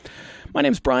My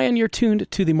name's Brian. You're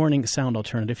tuned to the Morning Sound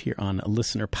Alternative here on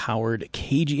listener-powered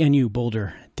KGNU,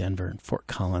 Boulder, Denver, and Fort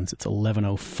Collins. It's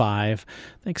 11:05.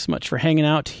 Thanks so much for hanging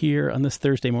out here on this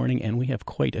Thursday morning, and we have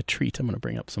quite a treat. I'm going to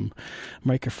bring up some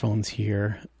microphones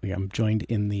here. I'm joined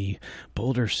in the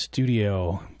Boulder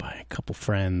studio by a couple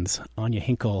friends, Anya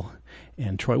Hinkle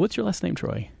and Troy. What's your last name,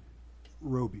 Troy?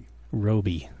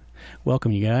 Roby.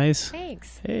 Welcome, you guys.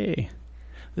 Thanks. Hey.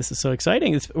 This is so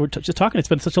exciting. We're just talking. It's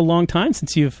been such a long time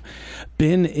since you've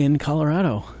been in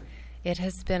Colorado. It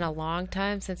has been a long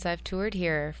time since I've toured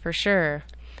here, for sure.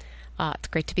 It's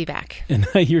great to be back. And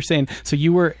you're saying, so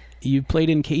you played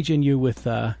in KGNU with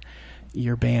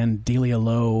your band Delia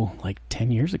Low like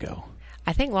 10 years ago.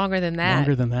 I think longer than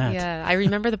that. Yeah, I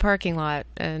remember the parking lot,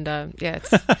 and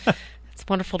it's it's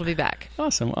wonderful to be back.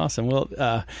 Awesome. Well,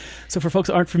 so for folks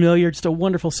that aren't familiar, just a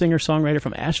wonderful singer-songwriter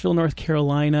from Asheville, North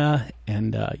Carolina,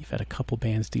 and you've had a couple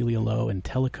bands, Delia Low and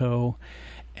Teleco,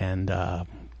 and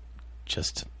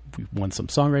we won some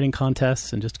songwriting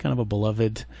contests, and just kind of a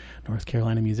beloved North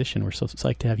Carolina musician. We're so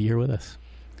psyched to have you here with us.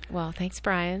 Well, thanks,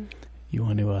 Brian. You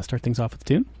want to start things off with a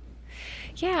tune?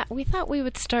 Yeah, we thought we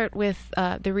would start with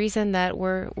the reason that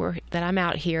that I'm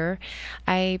out here.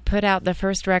 I put out the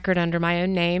first record under my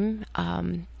own name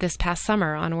this past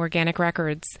summer on Organic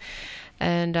Records,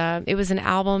 and it was an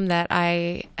album that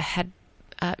I had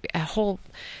a whole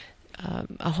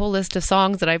list of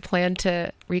songs that I planned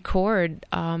to record,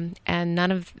 and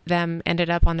none of them ended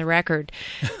up on the record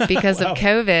because Wow. of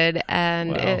COVID,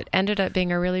 and Wow. It ended up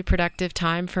being a really productive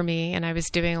time for me, and I was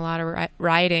doing a lot of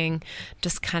writing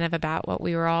just kind of about what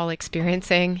we were all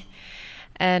experiencing.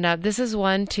 And this is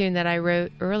one tune that I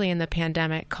wrote early in the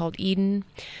pandemic called Eden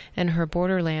and Her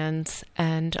Borderlands,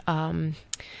 and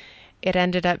it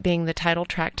ended up being the title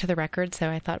track to the record,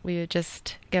 so I thought we would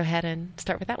just go ahead and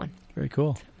start with that one. Very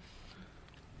cool.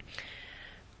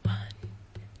 1,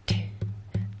 2,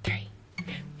 3.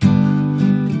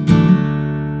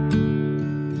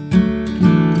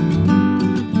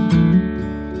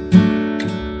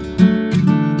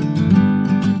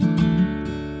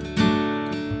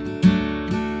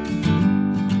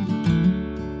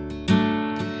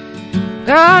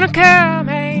 Gonna come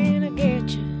and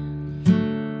get you,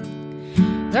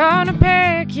 gonna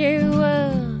pick you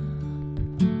up,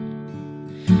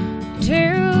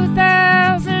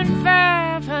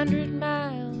 2,500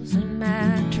 miles in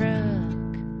my truck.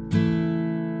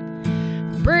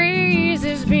 Breeze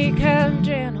has become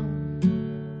gentle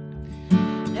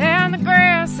and the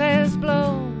grass has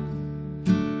blown.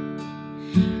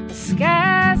 The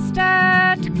skies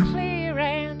start to clear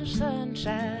and the sun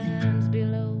shines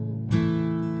below.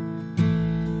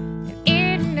 And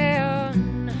Eden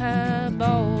and her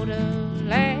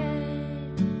borderlands,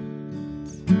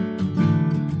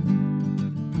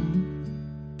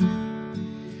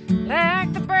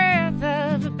 like the breath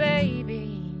of a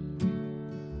baby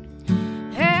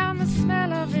and the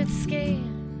smell of its skin.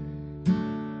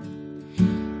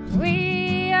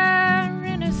 We are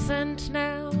innocent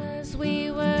now as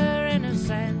we were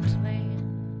innocent then.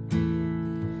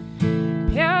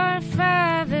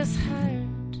 Purify this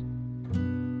heart,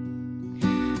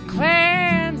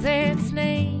 cleanse its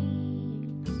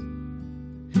names,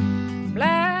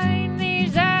 blind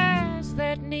these eyes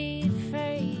that need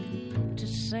faith to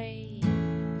save.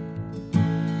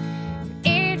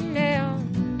 Eden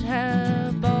and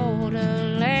her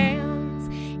borderlands,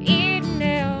 Eden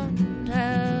and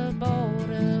her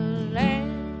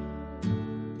borderlands.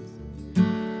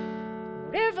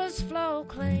 Rivers flow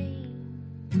clean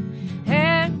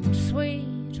and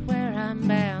sweet where I'm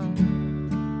bound,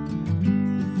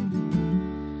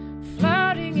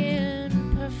 floating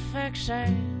in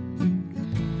perfection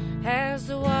as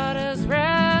the waters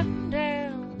run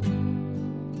down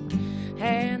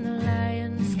and the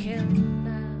lions kill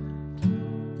not.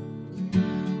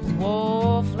 The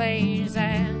wolf lays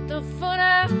at the foot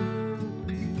of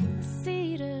the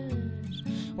cedars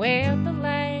where the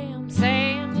lamb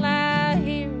saying, lie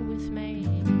here with me.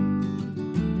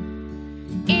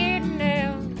 Eden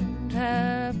and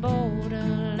her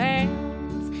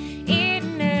borderlands,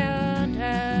 Eden and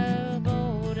her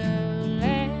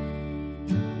borderlands.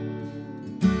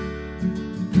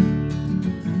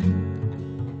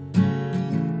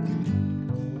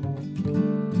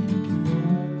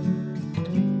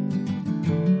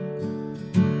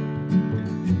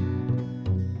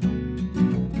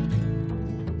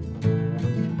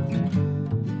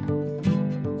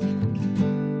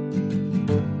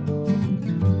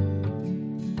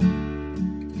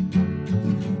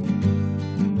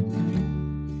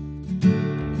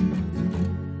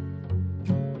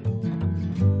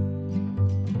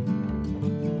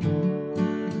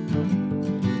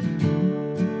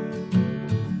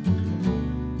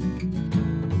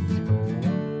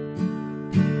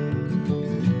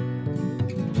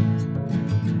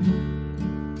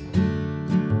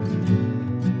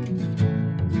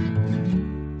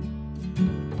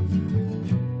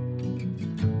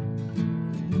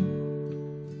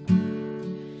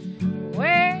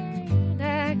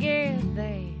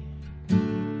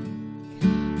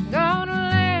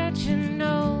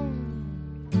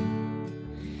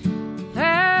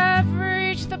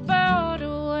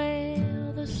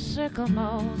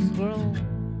 sycamores grow.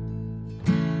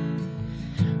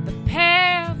 The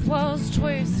path was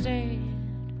twisted.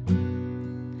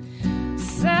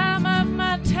 Some of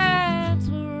my tides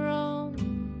were wrong.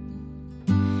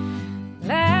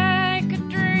 Like a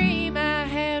dream I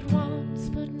had once,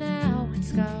 but now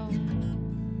it's gone.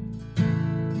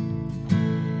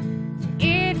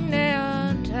 Eating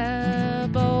on her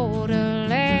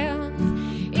borderlands,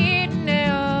 eating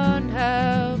on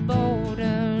her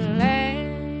borderlands,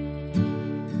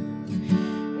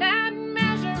 not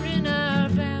measuring our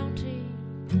bounty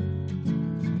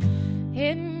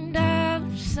in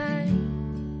dollar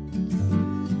signs,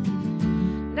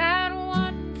 not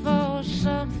wanting for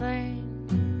something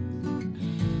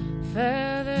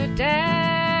further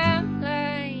down the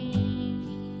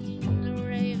lane. The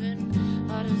raven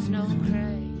utters no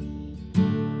cry.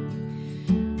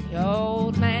 The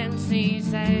old man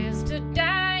sees as to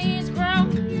die, he's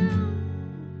grown young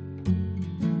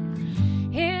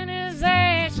in his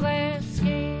ageless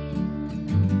skin.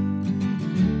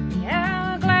 The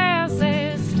hourglass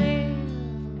is still,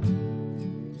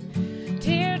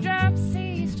 teardrops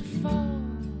cease to fall.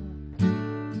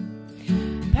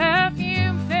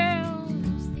 Perfume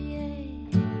fills the air,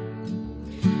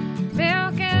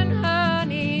 milk and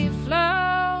honey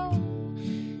flow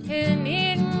in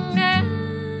inland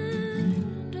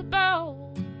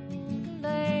borderlands,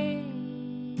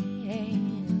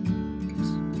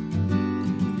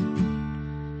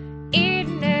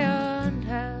 inland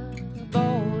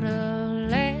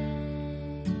borderlands.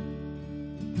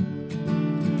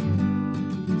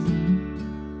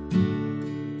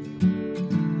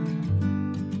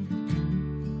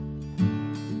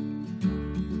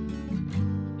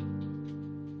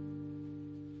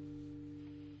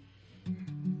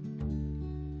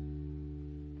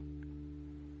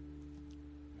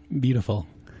 Beautiful.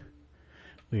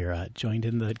 We are joined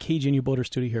in the KGNU Boulder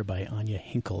studio here by Anya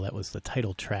Hinkle. That was the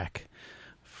title track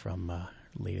from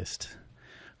latest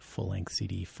full-length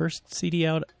CD. First CD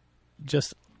out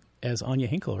just as Anya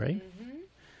Hinkle, right? Mm-hmm.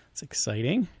 It's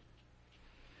exciting.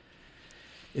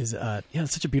 It's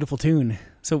such a beautiful tune.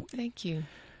 So Thank you.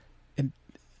 And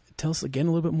tell us again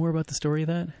a little bit more about the story of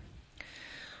that.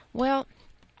 Well,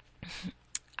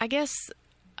 I guess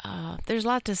there's a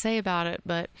lot to say about it,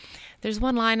 but there's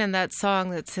one line in that song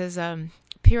that says,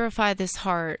 purify this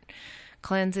heart,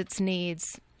 cleanse its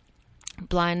needs,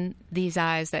 blind these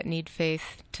eyes that need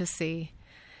faith to see.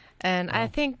 And I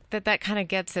think that kind of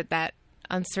gets at that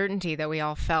uncertainty that we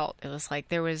all felt. It was like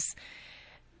there was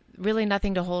really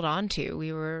nothing to hold on to.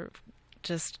 We were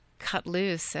just cut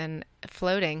loose and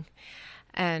floating.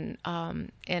 And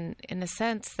in a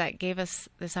sense, that gave us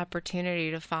this opportunity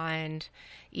to find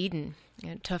Eden,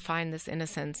 to find this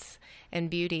innocence and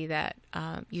beauty that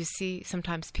you see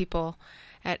sometimes people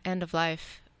at end of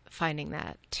life finding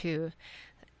that too.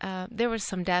 There was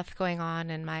some death going on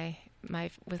in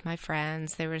with my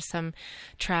friends. There was some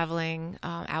traveling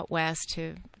out west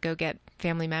to go get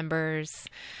family members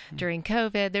during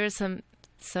COVID. There was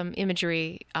some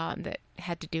imagery that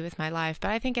had to do with my life.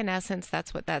 But I think in essence,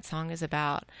 that's what that song is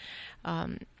about.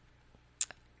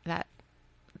 That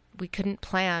we couldn't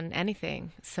plan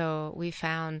anything. So we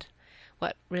found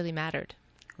what really mattered.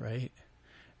 Right.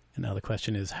 And now the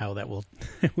question is how that will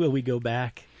we go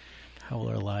back? How will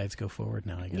our lives go forward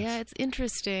now, I guess? Yeah, it's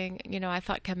interesting. I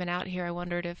thought coming out here, I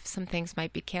wondered if some things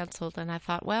might be canceled. And I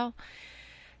thought, well,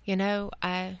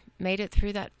 I made it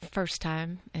through that first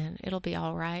time and it'll be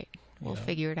all right. We'll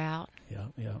figure it out. Yeah.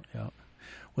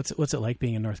 What's it like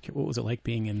being in North Carolina? What was it like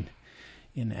being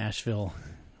in Asheville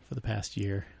for the past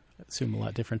year? I assume a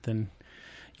lot different than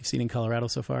you've seen in Colorado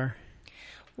so far?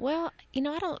 Well, I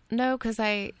don't know because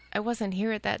I wasn't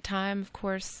here at that time, of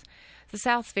course. The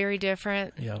South's very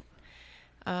different. Yeah.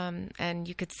 And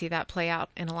you could see that play out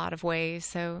in a lot of ways.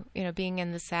 So, being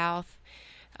in the South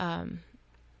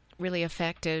really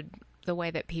affected the way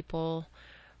that people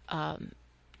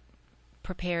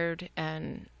prepared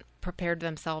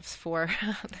themselves for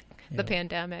the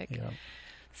pandemic. Yeah.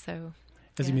 So,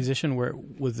 as a musician,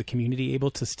 was the community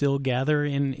able to still gather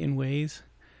in ways?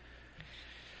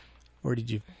 Or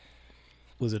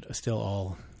was it still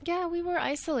all? Yeah, we were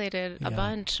isolated a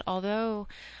bunch, although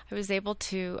I was able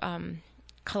to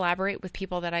collaborate with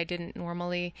people that I didn't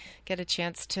normally get a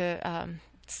chance to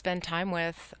spend time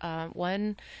with.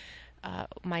 One,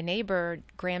 my neighbor,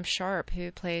 Graham Sharp,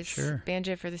 who plays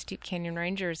banjo for the Steep Canyon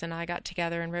Rangers, and I got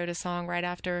together and wrote a song right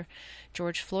after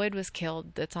George Floyd was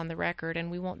killed that's on the record, and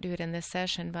we won't do it in this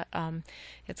session, but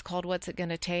it's called What's It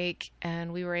Gonna Take,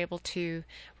 and we were able to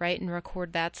write and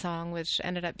record that song, which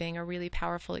ended up being a really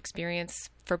powerful experience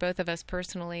for both of us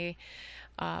personally.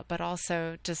 but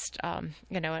also just,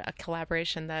 a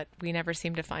collaboration that we never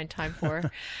seemed to find time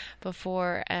for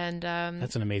before. And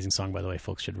that's an amazing song, by the way.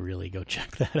 Folks should really go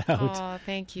check that out. Oh,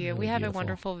 thank you. Really we have beautiful. a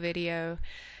wonderful video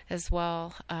as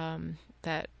well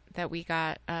that we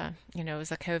got. It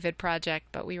was a COVID project,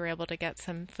 but we were able to get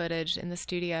some footage in the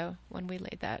studio when we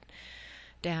laid that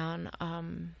down.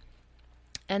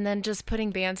 And then just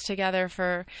putting bands together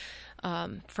for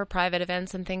private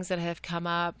events and things that have come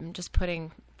up, and just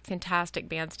putting fantastic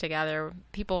bands together.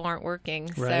 People aren't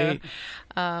working, right.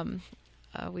 So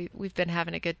we've been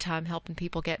having a good time helping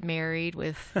people get married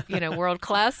with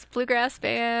world-class bluegrass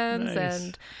bands.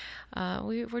 Nice. And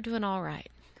we're doing all right.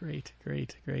 Great.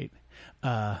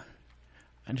 I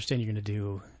understand you're going to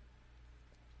do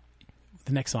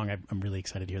the next song. I'm really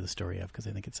excited to hear the story of, because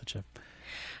I think it's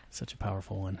such a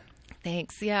powerful one.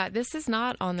 Thanks. Yeah, this is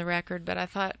not on the record, but I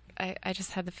thought I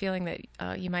just had the feeling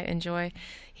that you might enjoy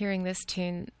hearing this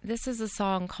tune. This is a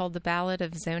song called The Ballad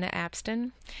of Zona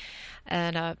Abston.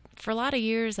 And for a lot of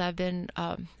years, I've been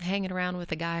hanging around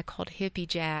with a guy called Hippie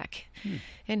Jack.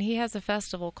 And he has a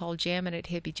festival called Jammin' at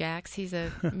Hippie Jack's. He's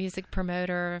a music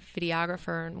promoter,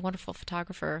 videographer, and wonderful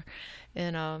photographer,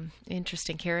 and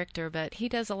interesting character. But he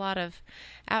does a lot of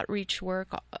outreach work,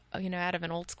 out of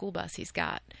an old school bus he's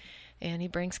got. And he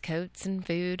brings coats and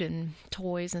food and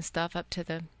toys and stuff up to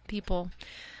the people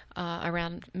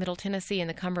around Middle Tennessee and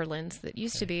the Cumberlands that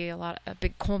used to be a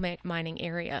big coal mining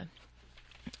area.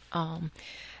 And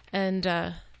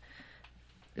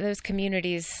those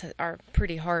communities are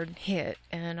pretty hard hit.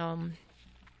 And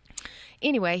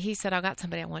anyway, he said, I got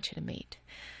somebody I want you to meet.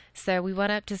 So we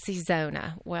went up to see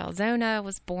Zona. Well, Zona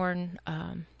was born...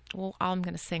 I'm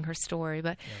going to sing her story,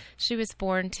 but she was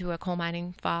born to a coal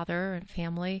mining father and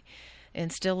family,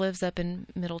 and still lives up in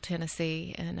Middle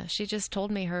Tennessee. And she just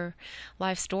told me her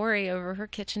life story over her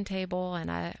kitchen table.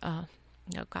 And I,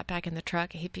 got back in the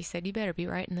truck. A hippie said, "You better be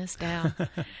writing this down."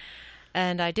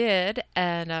 And I did.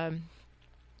 And I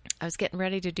was getting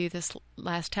ready to do this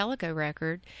last Telego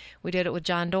record. We did it with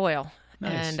John Doyle.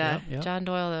 Nice. And John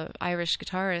Doyle, the Irish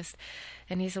guitarist,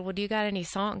 and he said, "Well, do you got any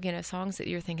songs that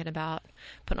you're thinking about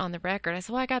putting on the record?" I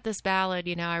said, "Well, I got this ballad,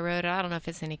 I wrote it. I don't know if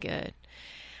it's any good."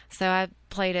 So I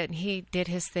played it, and he did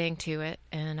his thing to it,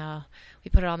 and we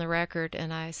put it on the record,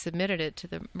 and I submitted it to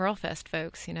the Merlefest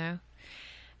folks, And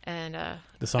the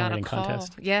songwriting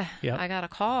contest. Yeah, yep. I got a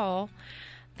call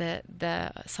that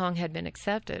the song had been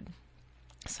accepted.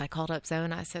 So I called up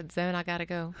Zona. I said, "Zona, I got to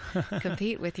go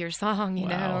compete with your song,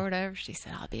 or whatever." She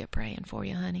said, "I'll be praying for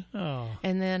you, honey." Oh.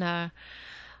 And then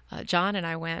John and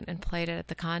I went and played it at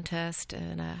the contest,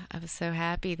 and I was so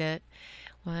happy that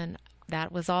when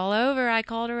that was all over, I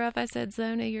called her up. I said,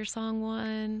 "Zona, your song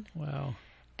won." Wow.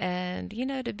 And,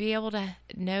 to be able to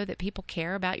know that people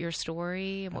care about your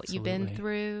story and what you've been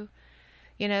through,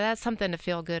 that's something to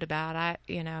feel good about. I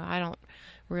don't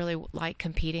really like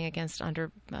competing against other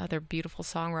beautiful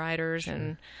songwriters. Sure.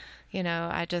 And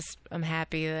I'm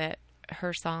happy that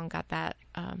her song got that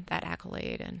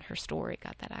accolade, and her story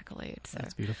got that accolade. So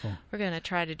that's beautiful. We're going to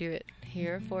try to do it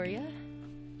here for you.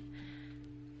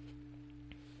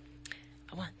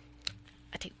 1,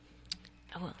 2,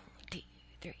 1, 2,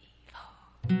 3, 4.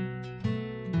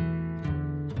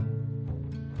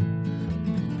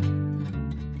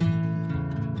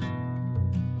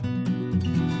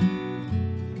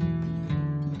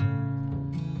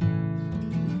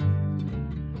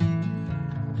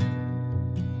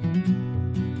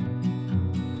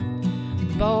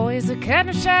 Boys are cutting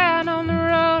a shine on the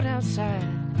road outside,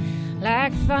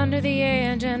 like thunder the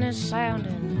engine is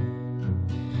sounding.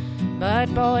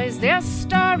 But boys, this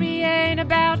story ain't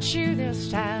about you this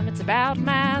time. It's about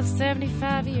my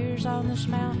 75 years on this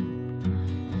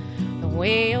mountain. The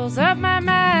wheels of my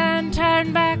mind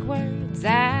turn backwards.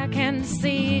 I can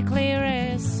see clear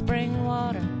as spring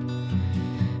water.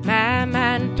 My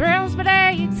mind thrills but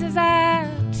aches as I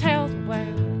tell the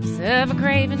words of a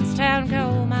Cravenstown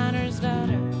coal miner's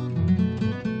daughter.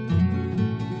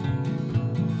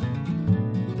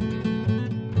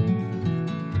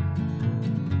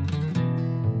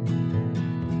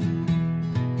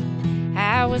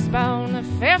 I was born the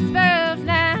 5th of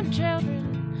 9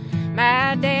 children.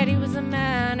 My daddy was a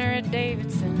miner at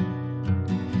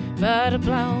Davidson, but a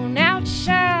blown out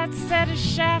shot set his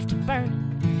shaft to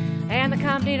burning, and the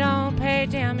company don't pay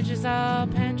damages or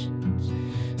pensions.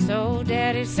 So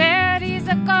daddy said he's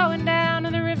a-going down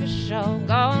to the river show,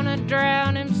 gonna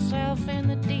drown himself in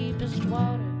the deepest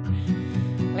water,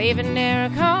 leaving there a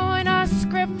coin or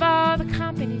script for the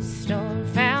company store.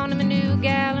 Found him a new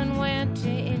gal and went to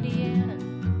Indiana.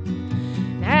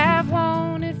 And I've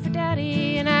wanted for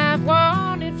daddy, and I've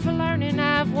wanted for learning.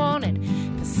 I've wanted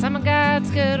for some of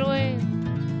God's goodwill.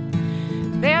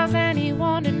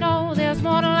 want to know there's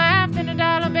more to life than a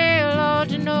dollar bill?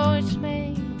 Lord, you know it's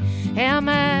me. Am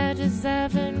I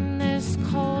deserving this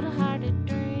cold-hearted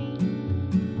dream?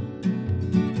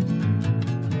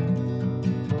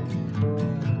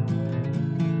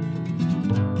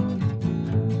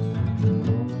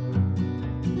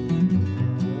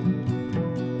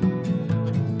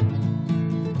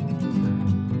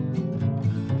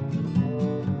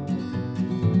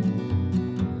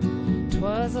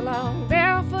 'Twas a long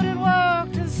barefooted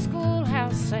walk to the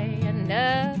schoolhouse, saying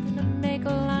nothing to make a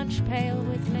lunch pail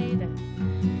with me there.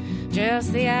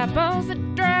 Just the apples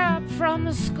that dropped from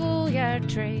the schoolyard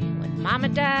tree. When Mama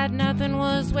died, nothing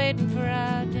was waiting for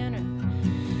our dinner.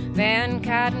 Then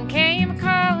Cotton came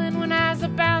calling when I was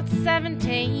about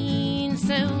 17.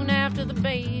 Soon after the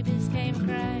babies came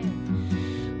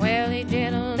crying. Well, he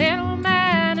did a little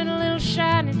mine and a little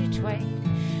shine in between.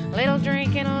 A little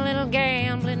drinking, a little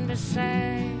gambling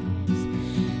besides.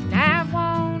 And I've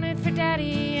wanted for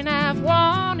daddy, and I've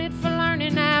wanted for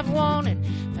learning, I've wanted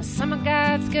for some of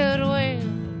God's goodwill.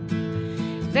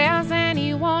 If there's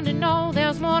anyone to know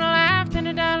there's more to life than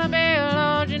a dollar bill,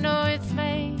 Lord, you know it's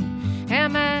me.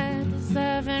 Am I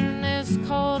deserving this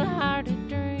cold-hearted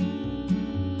dream?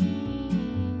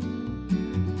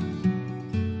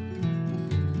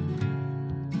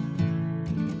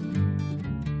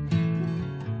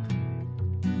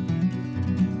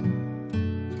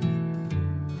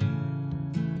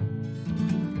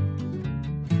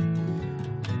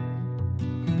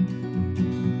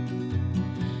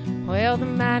 Well, the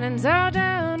mining's all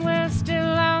done, we're still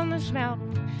on this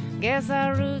mountain. Guess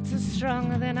our roots are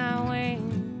stronger than our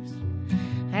wings.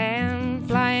 And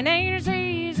flying ain't as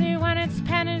easy when it's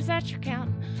pennies that you're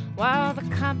counting, while the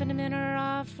company men are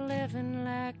off living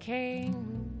like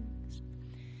kings.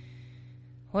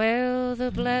 Well,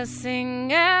 the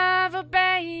blessing of a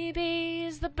baby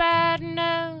is the burden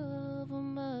of a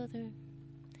mother,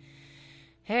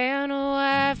 and a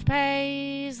wife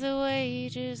pays the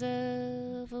wages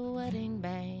of a wedding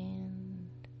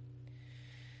band.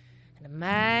 And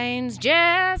mine's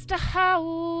just a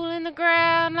hole in the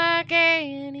ground like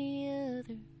any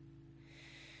other,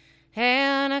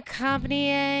 and a company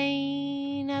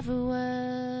ain't ever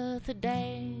worth a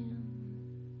damn.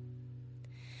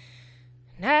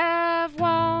 And I've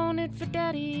wanted for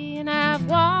daddy, and I've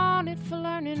wanted for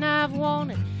learning, I've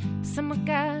wanted some of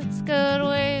God's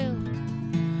goodwill.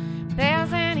 If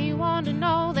there's anyone to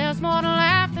know there's more to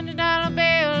life than a dollar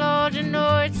bill, Lord, you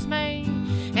know it's me.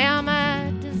 Am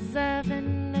I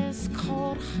deserving this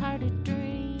cold-hearted dream?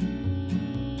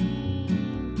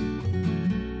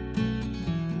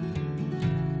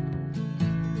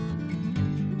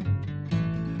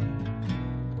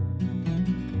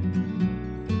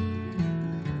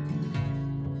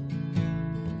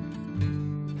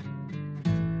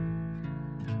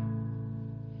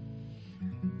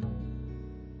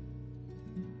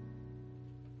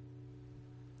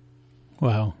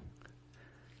 Wow.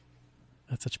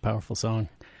 That's such a powerful song.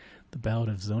 The Ballad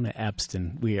of Zona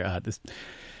Abstin. We are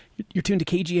you're tuned to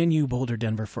KGNU, Boulder,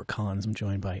 Denver, Fort Collins. I'm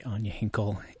joined by Anya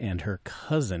Hinkle and her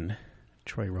cousin,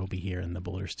 Troy Roby, here in the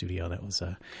Boulder studio. That was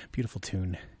a beautiful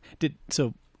tune.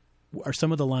 So are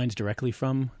some of the lines directly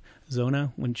from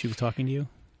Zona when she was talking to you?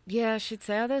 Yeah, she'd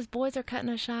say, oh, those boys are cutting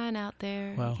a shine out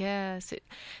there. Wow. Yes.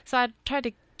 So I tried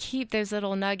to keep those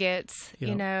little nuggets, Yep.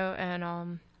 you know,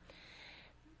 and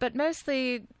but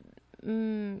mostly,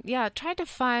 I tried to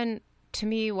find, to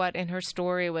me, what in her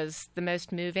story was the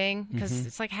most moving, because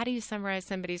it's like, how do you summarize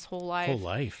somebody's whole life? Whole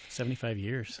life, 75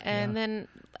 years. And then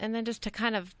just to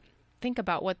kind of think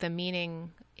about what the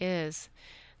meaning is.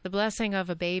 The blessing of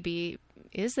a baby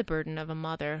is the burden of a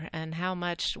mother, and how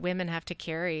much women have to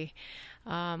carry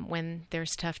when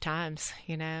there's tough times,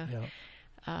 you know.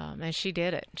 Yeah. And she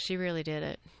did it. She really did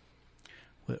it.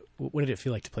 What did it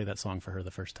feel like to play that song for her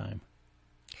the first time?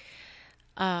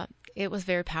 It was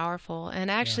very powerful.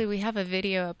 And actually, we have a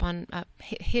video up on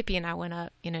Hippie and I went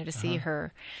up, you know, to see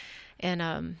her.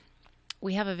 And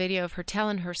we have a video of her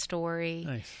telling her story.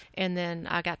 Nice. And then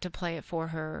I got to play it for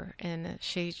her. And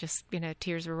she just, you know,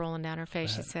 tears were rolling down her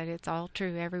face. She said, it's all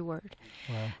true, every word.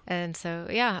 Wow. And so,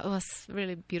 yeah, it was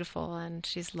really beautiful. And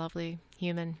she's a lovely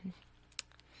human.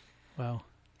 Wow.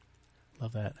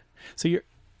 Love that. So your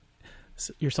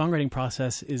songwriting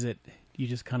process, is it you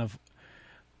just kind of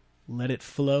let it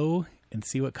flow and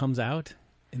see what comes out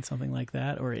in something like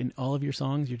that? Or in all of your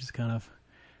songs, you're just kind of...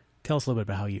 Tell us a little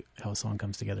bit about how a song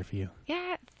comes together for you.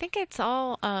 Yeah, I think it's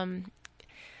all...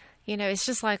 It's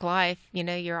just like life.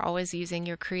 You're always using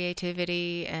your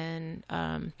creativity and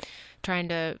trying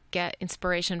to get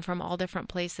inspiration from all different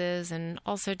places, and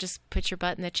also just put your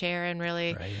butt in the chair and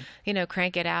really,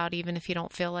 crank it out even if you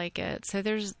don't feel like it. So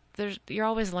you're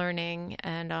always learning,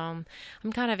 and I'm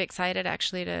kind of excited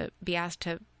actually to be asked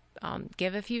to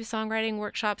give a few songwriting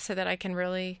workshops so that I can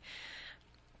really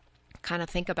kind of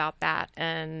think about that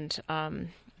and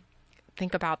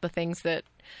think about the things that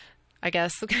I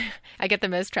guess I get the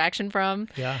most traction from.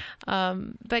 Yeah.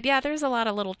 But yeah, there's a lot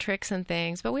of little tricks and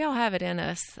things, but we all have it in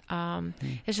us.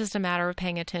 It's just a matter of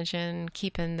paying attention,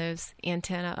 keeping those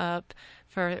antenna up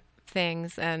for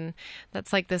things. And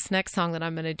that's like this next song that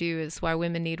I'm going to do is Why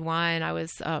Women Need Wine. I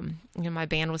was, my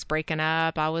band was breaking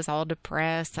up. I was all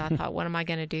depressed. I thought, what am I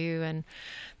going to do? And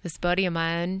this buddy of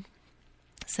mine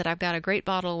said, I've got a great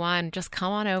bottle of wine. Just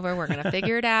come on over. We're going to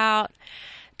figure it out.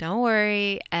 Don't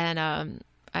worry. And,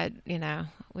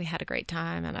 we had a great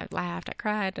time, and I laughed, I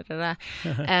cried,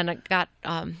 and I got,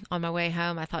 on my way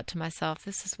home, I thought to myself,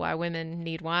 this is why women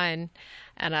need wine.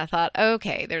 And I thought,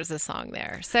 okay, there's a song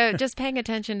there. So just paying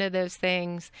attention to those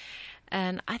things.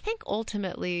 And I think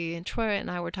ultimately, and Troy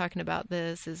and I were talking about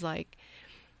this, is like,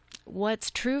 what's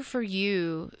true for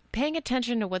you, paying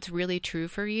attention to what's really true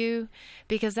for you,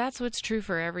 because that's what's true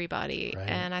for everybody. Right.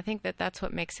 And I think that that's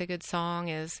what makes a good song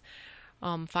is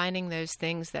finding those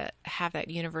things that have that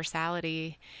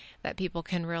universality that people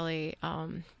can really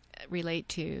relate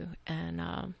to.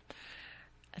 And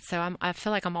so I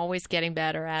feel like I'm always getting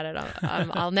better at it.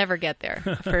 I'll never get there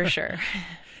for sure.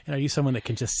 And are you someone that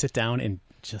can just sit down and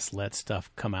just let stuff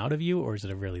come out of you, or is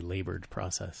it a really labored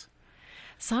process?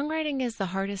 Songwriting is the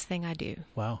hardest thing I do.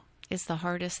 Wow. It's the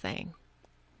hardest thing.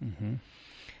 Mm-hmm.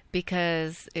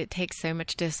 Because it takes so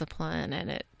much discipline, and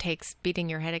it takes beating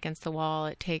your head against the wall.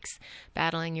 It takes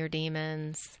battling your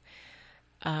demons.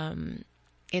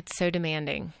 It's so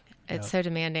demanding. It's so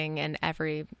demanding, and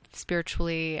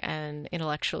spiritually and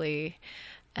intellectually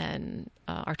and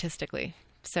artistically.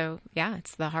 So yeah,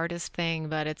 it's the hardest thing,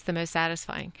 but it's the most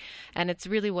satisfying, and it's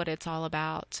really what it's all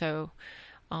about. So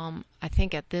I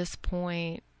think at this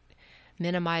point,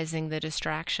 minimizing the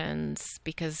distractions,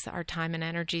 because our time and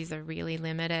energies are really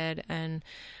limited, and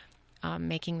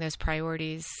making those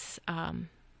priorities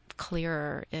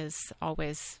clearer is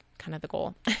always kind of the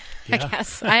goal. I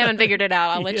guess I haven't figured it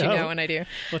out. I'll let you know when I do.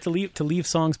 Well, to leave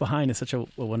songs behind is such a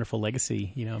wonderful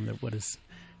legacy.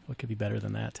 What could be better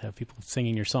than that, to have people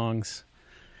singing your songs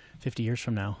 50 years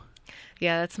from now?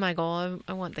 Yeah, that's my goal.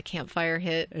 I want the campfire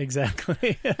hit.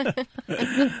 Exactly.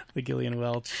 The Gillian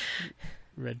Welch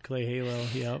Red Clay Halo.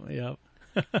 Yep.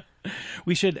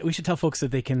 We should tell folks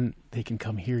that they can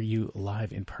come hear you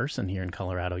live in person here in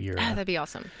Colorado. That'd be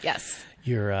awesome. Yes.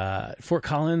 You're at Fort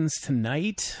Collins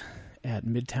tonight at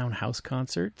Midtown House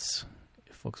Concerts.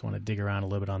 If folks want to dig around a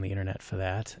little bit on the internet for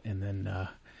that, and then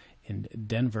in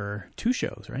Denver, 2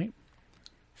 shows, right?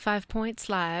 5 Points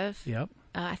Live. Yep.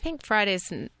 I think Friday's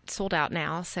sold out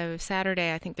now, so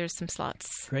Saturday I think there's some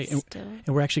slots. Great, and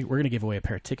we're going to give away a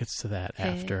pair of tickets to that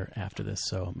after this.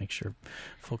 So make sure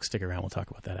folks stick around. We'll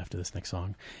talk about that after this next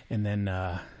song, and then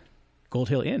Gold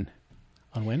Hill Inn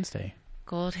on Wednesday.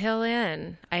 Gold Hill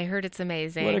Inn. I heard it's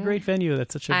amazing. What a great venue!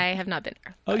 That's such a. I have not been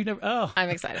there. Oh, you never. Oh, I'm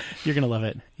excited. You're gonna love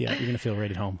it. Yeah, you're gonna feel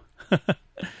right at home.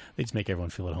 They just make everyone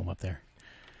feel at home up there.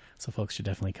 So folks should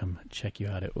definitely come check you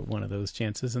out at one of those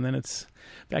chances. And then it's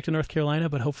back to North Carolina,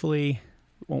 but hopefully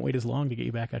it won't wait as long to get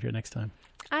you back out here next time.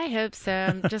 I hope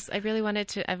so. I really wanted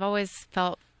to. I've always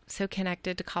felt so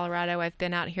connected to Colorado. I've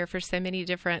been out here for so many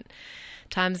different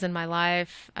times in my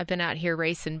life. I've been out here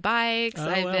racing bikes.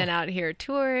 I've been out here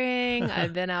touring.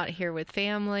 I've been out here with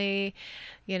family,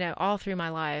 all through my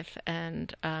life.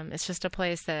 And it's just a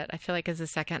place that I feel like is a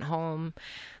second home.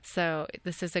 So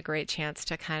this is a great chance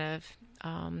to kind of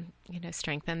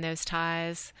strengthen those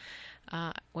ties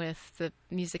with the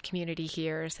music community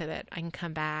here, so that I can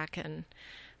come back and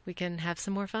we can have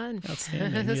some more fun.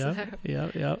 Outstanding.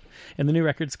 Yep. And the new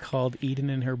record's called Eden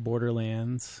in Her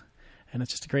Borderlands, and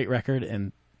it's just a great record,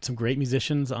 and some great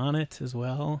musicians on it as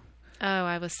well. Oh,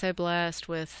 I was so blessed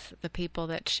with the people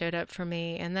that showed up for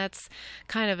me. And that's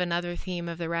kind of another theme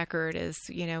of the record is,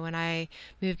 when I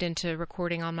moved into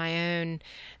recording on my own,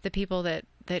 the people that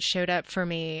showed up for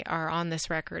me are on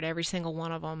this record. Every single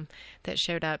one of them that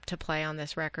showed up to play on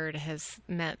this record has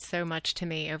meant so much to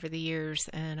me over the years.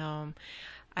 And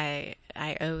I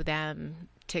owe them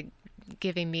to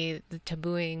giving me, to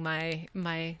buoying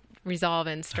my resolve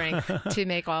and strength to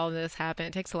make all of this happen.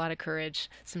 It takes a lot of courage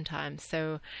sometimes.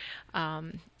 So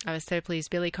I was so pleased.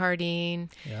 Billy Cardine,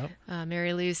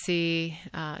 Mary Lucy,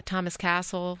 Thomas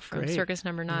Castle from Great. Circus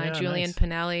Number 9, Yeah, Julian nice.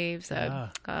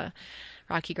 Pinelli,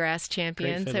 Rocky Grass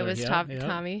champion. So it was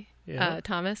Tommy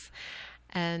Thomas.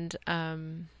 And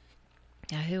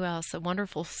who else? A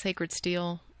wonderful Sacred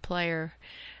Steel player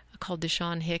called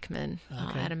Deshaun Hickman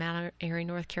out of Mount Airy,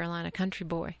 North Carolina, country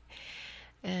boy.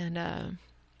 And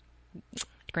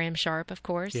Graham Sharp, of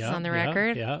course, is on the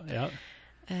record. Yeah.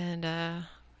 And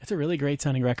it's a really great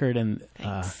sounding record. And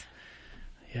thanks.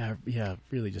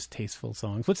 Really just tasteful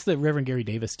songs. What's the Reverend Gary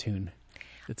Davis tune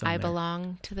that's on I there?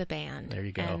 Belong to the Band. There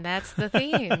you go. And that's the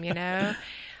theme,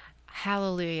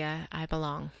 Hallelujah, I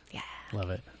belong. Yeah. Love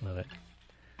it.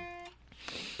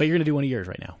 But you're going to do one of yours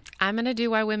right now. I'm going to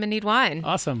do Why Women Need Wine.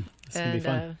 Awesome. This is going to be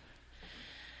fun.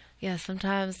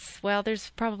 Sometimes,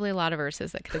 there's probably a lot of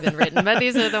verses that could have been written, but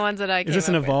these are the ones that I came Is this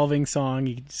an up evolving song?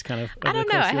 You just kind of, I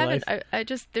don't know. I haven't, life? I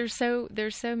just, there's so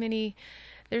many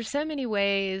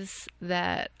ways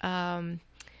that,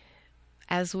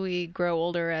 as we grow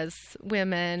older as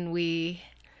women, we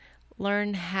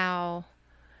learn how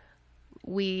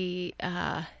we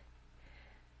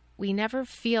never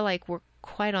feel like we're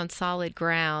quite on solid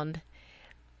ground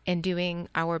and doing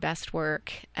our best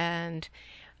work, and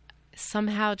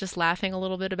somehow just laughing a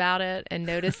little bit about it and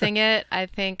noticing it,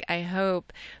 I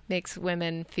hope makes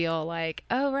women feel like,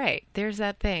 oh, right, there's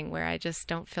that thing where I just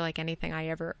don't feel like anything I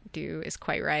ever do is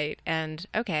quite right. And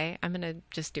okay, I'm going to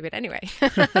just do it anyway.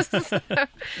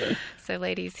 So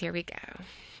ladies, here we go.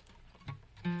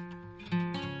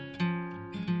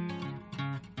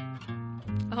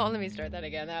 Oh, let me start that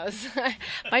again. That was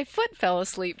my foot fell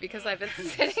asleep because I've been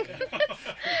sitting on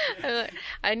this.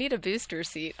 I need a booster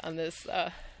seat on this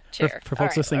chair. For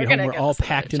folks listening at home, we're all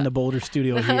packed in the Boulder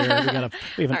studio here.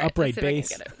 We have an upright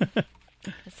base. Let's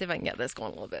see if I can get this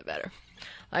going a little bit better.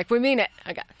 Like we mean it.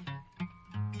 I got it.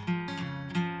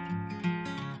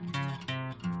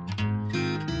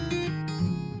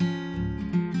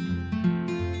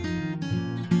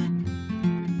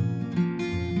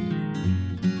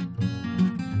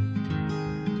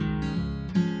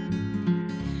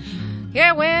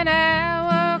 Yeah, when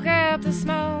I woke up this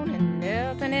morning,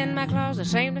 nothing in my closet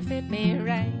seemed to fit me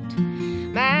right.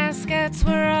 My skirts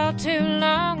were all too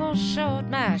long or short,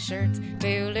 my shirts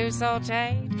too loose or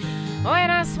tight. Oh, and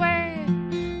I swear,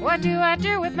 what do I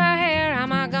do with my hair?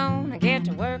 Am I gonna get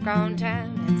to work on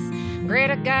time? It's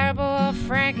Greta Garbo or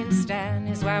Frankenstein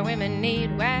is why women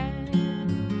need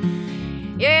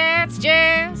wine. Yeah, it's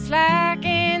just like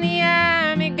in the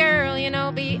army, girl,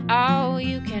 be all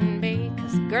you can be.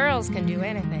 Girls can do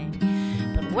anything,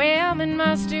 but women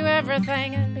must do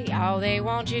everything and be all they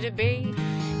want you to be.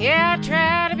 Yeah, I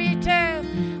try to be tough,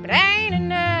 but ain't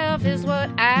enough is what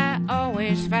I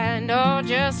always find. Oh,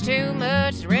 just too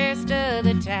much the rest of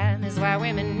the time is why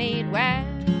women need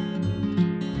wine.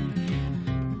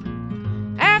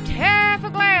 After half a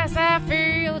glass I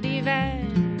feel divine.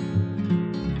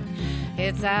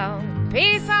 It's all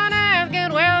peace on earth,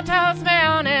 good will, toast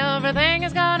smell, and everything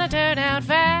is gonna turn out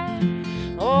fine.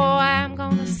 Oh, I'm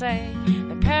gonna say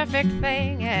the perfect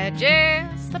thing at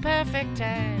just the perfect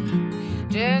time.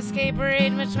 Just keep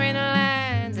reading between the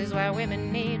lines is why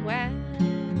women need wine.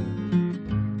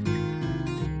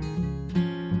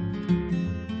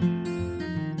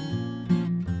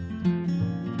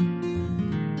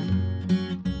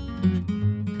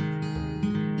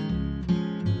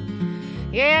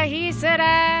 Yeah, he said,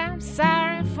 I'm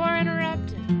sorry for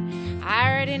interrupting.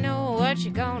 I already know what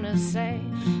you're gonna say.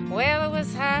 Well, it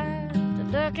was hard to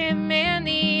look him in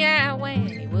the eye when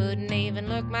he wouldn't even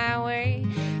look my way.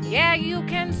 Yeah, you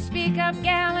can speak up,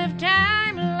 gal, if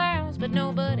time allows, but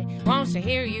nobody wants to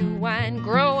hear you whine.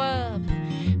 Grow up,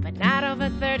 but not over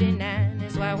 39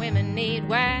 is why women need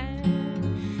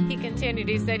wine. He continued,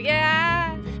 he said,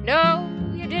 yeah, I know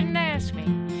you didn't ask me,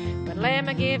 but let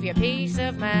me give you a piece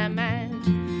of my mind.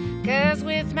 'Cause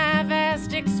with my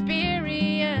vast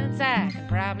experience, I can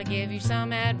probably give you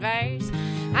some advice.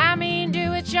 I mean,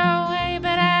 do it your way,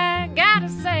 but I gotta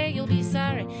say you'll be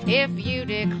sorry if you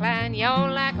decline. You're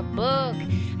like a book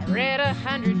I read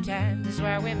 100 times, is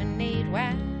why women need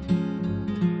wine.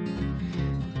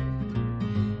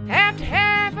 After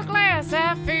half a glass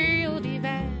I feel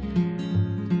divine.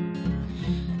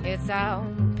 It's all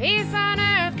peace on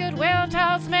earth, goodwill,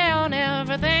 toast smell, and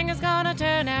everything is gonna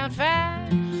turn out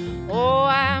fine. Oh,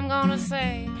 I'm gonna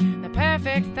say the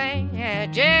perfect thing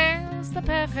at just the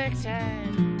perfect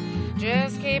time.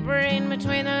 Just keep reading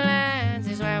between the lines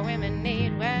is why women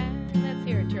need wine. Let's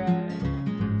hear it try.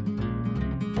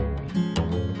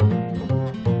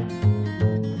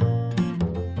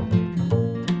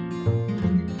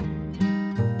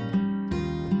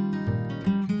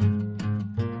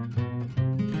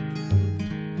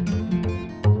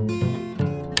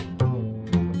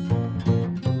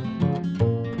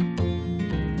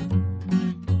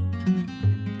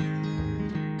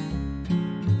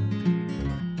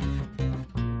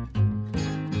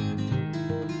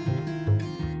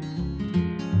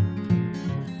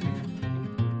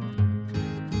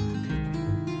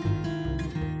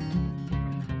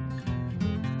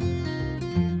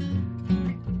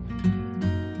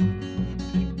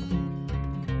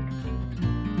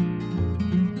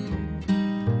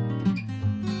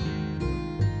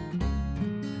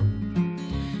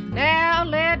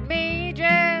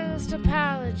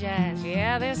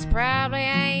 Yeah, this probably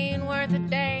ain't worth a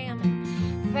damn.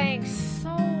 Thanks so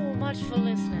much for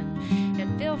listening,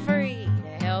 and feel free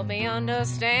to help me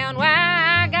understand why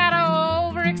I gotta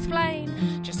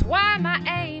over-explain just why my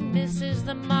aim misses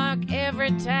the mark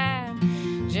every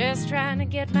time. Just trying to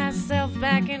get myself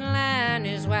back in line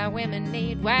is why women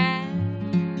need wine.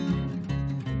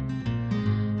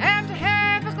 After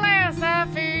half a glass I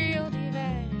feel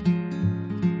divine.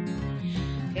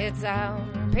 It's all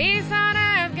peace on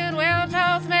earth, goodwill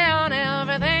towards men.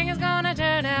 Everything is gonna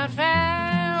turn out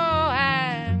fine. Oh,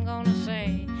 I'm gonna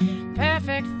say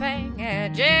perfect thing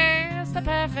at just the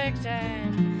perfect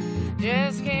time.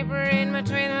 Just keep reading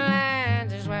between the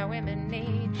lines is why women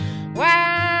need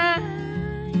wine.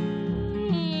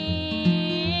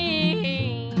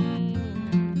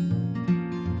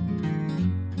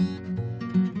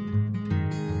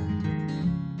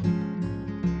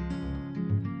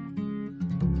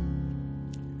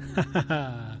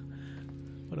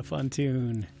 What a fun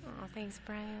tune. Oh, thanks,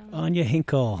 Brian. Anya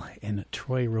Hinkle and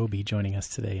Troy Roby joining us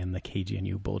today in the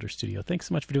KGNU Boulder studio. Thanks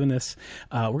so much for doing this.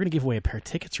 We're going to give away a pair of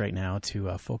tickets right now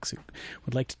to folks who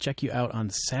would like to check you out on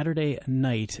Saturday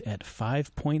night at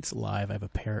 5 Points Live. I have a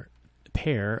pair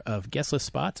of guest list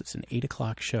spots. It's an 8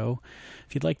 o'clock show.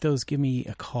 If you'd like those, give me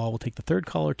a call. We'll take the third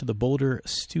caller to the Boulder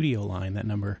studio line. That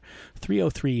number,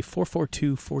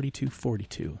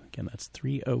 303-442-4242. Again, that's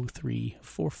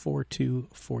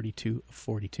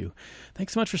 303-442-4242.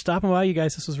 Thanks so much for stopping by, you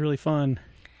guys. This was really fun.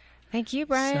 Thank you,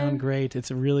 Brian. Sound great.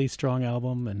 It's a really strong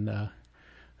album, and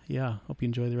yeah, hope you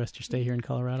enjoy the rest of your stay here in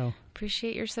Colorado.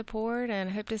 Appreciate your support,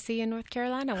 and hope to see you in North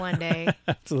Carolina one day.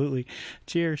 Absolutely.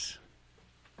 Cheers.